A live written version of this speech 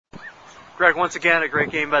Greg, once again, a great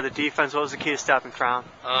game by the defense. What was the key to stopping Crown?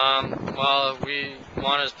 Well, we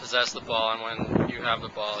wanted to possess the ball, and when you have the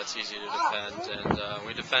ball, it's easy to defend. And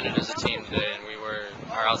we defended as a team today, and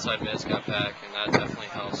our outside mids got back, and that definitely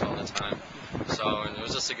helps all the time. And it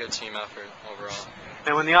was just a good team effort overall.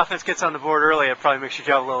 And when the offense gets on the board early, it probably makes your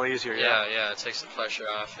job a little easier. Yeah, it takes the pressure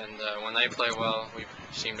off, and when they play well, we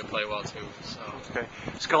seem to play well too. Okay.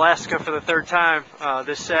 Scholastica for the third time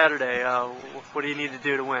this Saturday. What do you need to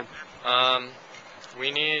do to win? We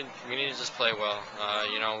need to just play well.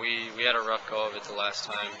 We had a rough go of it the last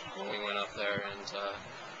time when we went up there, and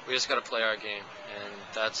we just got to play our game. And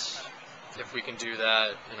that's, if we can do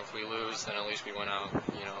that, and if we lose, then at least we went out,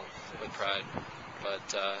 with pride.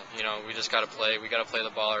 But we just got to play. We got to play the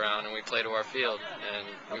ball around, and we play to our field. And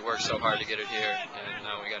we worked so hard to get it here, and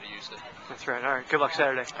now we got to use it. That's right. All right. Good luck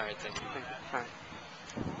Saturday. All right. Thank you. All right.